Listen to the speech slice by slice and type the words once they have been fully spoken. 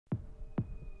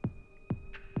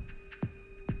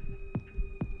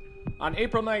On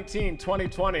April 19,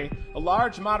 2020, a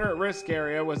large moderate risk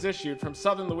area was issued from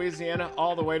southern Louisiana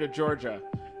all the way to Georgia.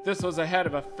 This was ahead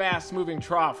of a fast-moving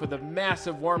trough with a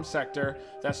massive warm sector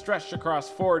that stretched across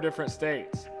 4 different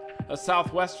states. A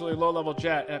southwesterly low-level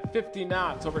jet at 50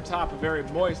 knots over top a very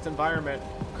moist environment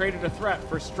created a threat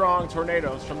for strong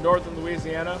tornadoes from northern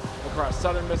Louisiana across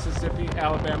southern Mississippi,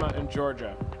 Alabama, and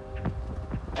Georgia.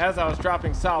 As I was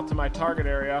dropping south to my target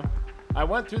area, I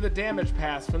went through the damage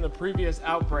paths from the previous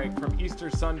outbreak from Easter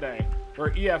Sunday,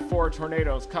 where EF4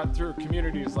 tornadoes cut through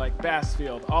communities like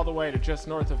Bassfield all the way to just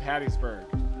north of Hattiesburg.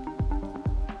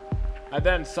 I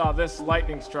then saw this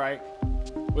lightning strike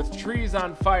with trees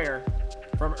on fire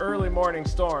from early morning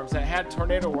storms that had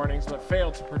tornado warnings but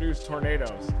failed to produce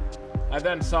tornadoes. I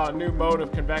then saw a new mode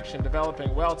of convection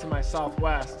developing well to my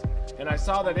southwest, and I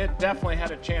saw that it definitely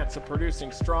had a chance of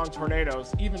producing strong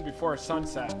tornadoes even before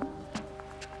sunset.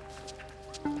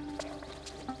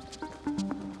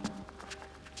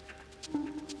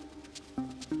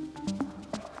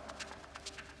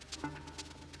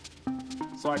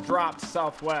 So I dropped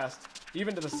southwest,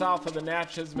 even to the south of the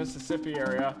Natchez, Mississippi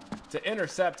area, to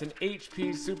intercept an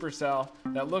HP supercell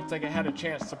that looked like it had a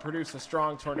chance to produce a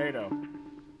strong tornado.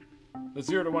 The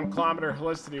 0 to 1 kilometer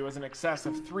helicity was in excess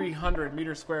of 300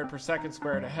 meters squared per second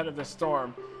squared ahead of the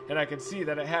storm, and I could see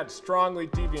that it had strongly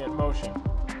deviant motion.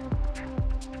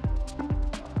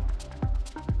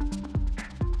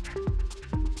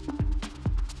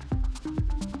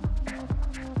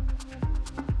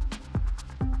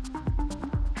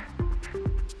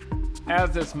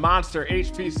 As this monster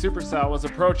HP supercell was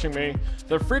approaching me,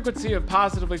 the frequency of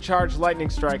positively charged lightning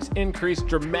strikes increased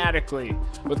dramatically,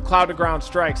 with cloud-to-ground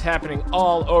strikes happening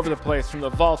all over the place from the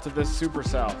vault of this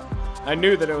supercell. I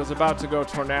knew that it was about to go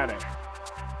tornadic.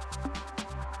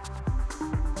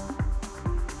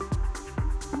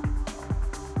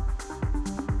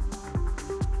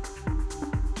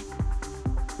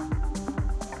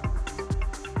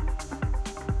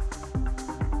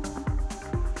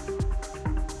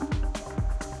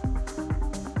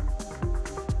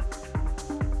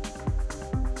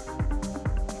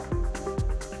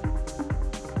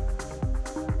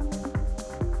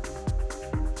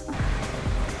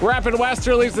 Rapid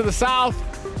westerlies to the south,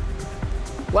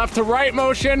 left to right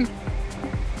motion.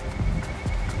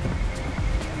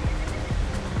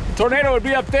 The tornado would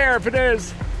be up there if it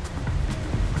is.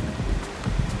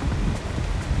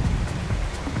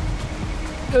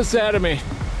 Just ahead of me.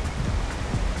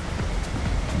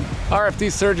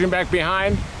 RFD surging back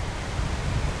behind.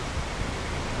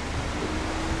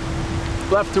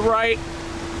 Left to right.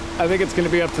 I think it's going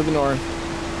to be up to the north.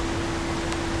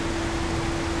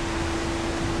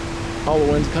 All the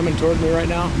wind's coming toward me right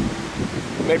now.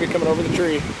 Maybe coming over the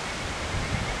tree.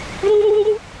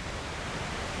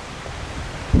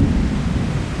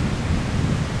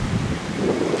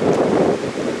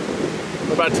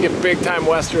 We're about to get big time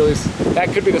westerlies. That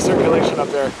could be the circulation up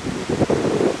there.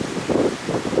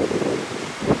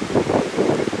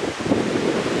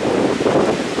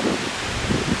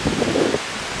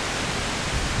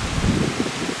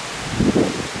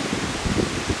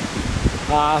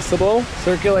 Possible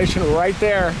circulation right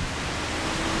there.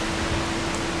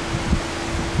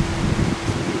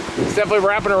 It's definitely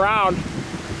wrapping around.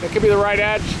 It could be the right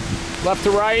edge, left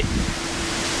to right.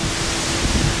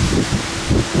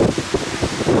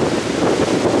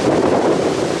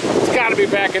 It's got to be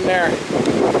back in there.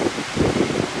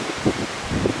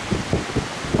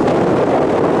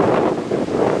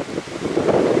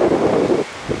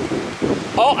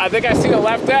 Oh, I think I see the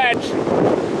left edge.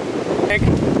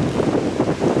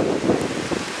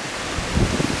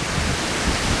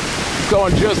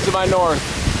 Going just to my north.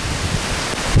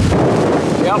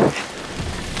 Yep.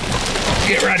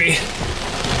 Get ready.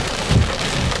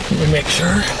 Let me make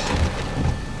sure.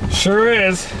 Sure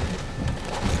is.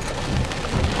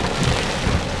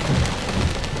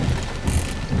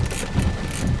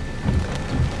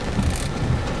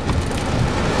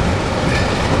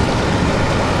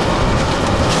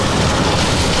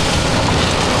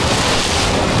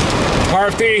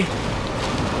 RFD.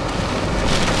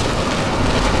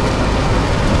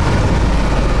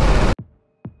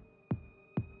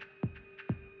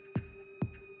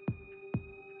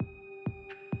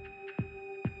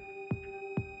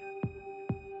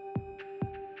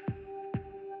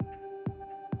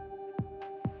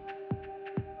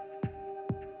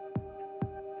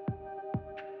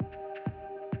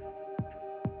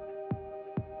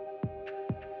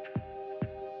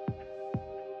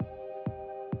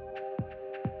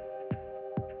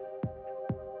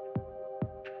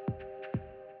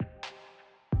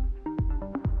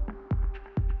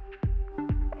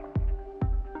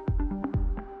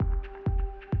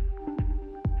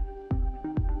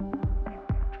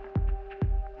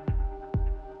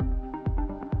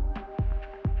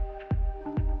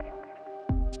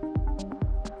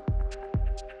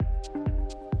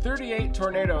 38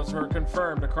 tornadoes were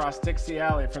confirmed across Dixie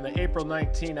Alley from the April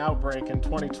 19 outbreak in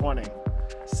 2020.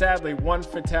 Sadly, one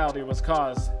fatality was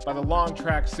caused by the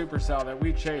long-track supercell that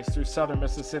we chased through southern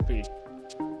Mississippi.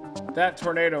 That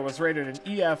tornado was rated an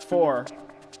EF4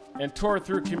 and tore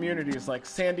through communities like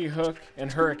Sandy Hook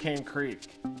and Hurricane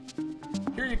Creek.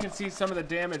 Here you can see some of the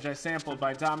damage I sampled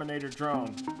by Dominator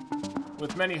drone,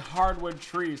 with many hardwood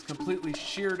trees completely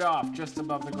sheared off just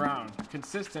above the ground,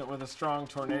 consistent with a strong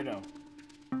tornado.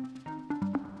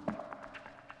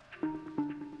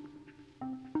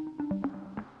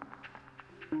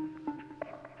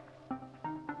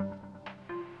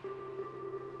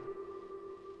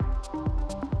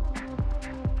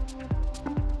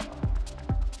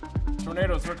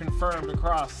 Tornadoes were confirmed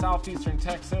across southeastern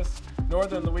Texas,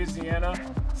 northern Louisiana,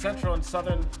 central and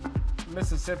southern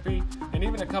Mississippi, and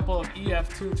even a couple of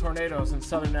EF2 tornadoes in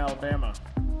southern Alabama.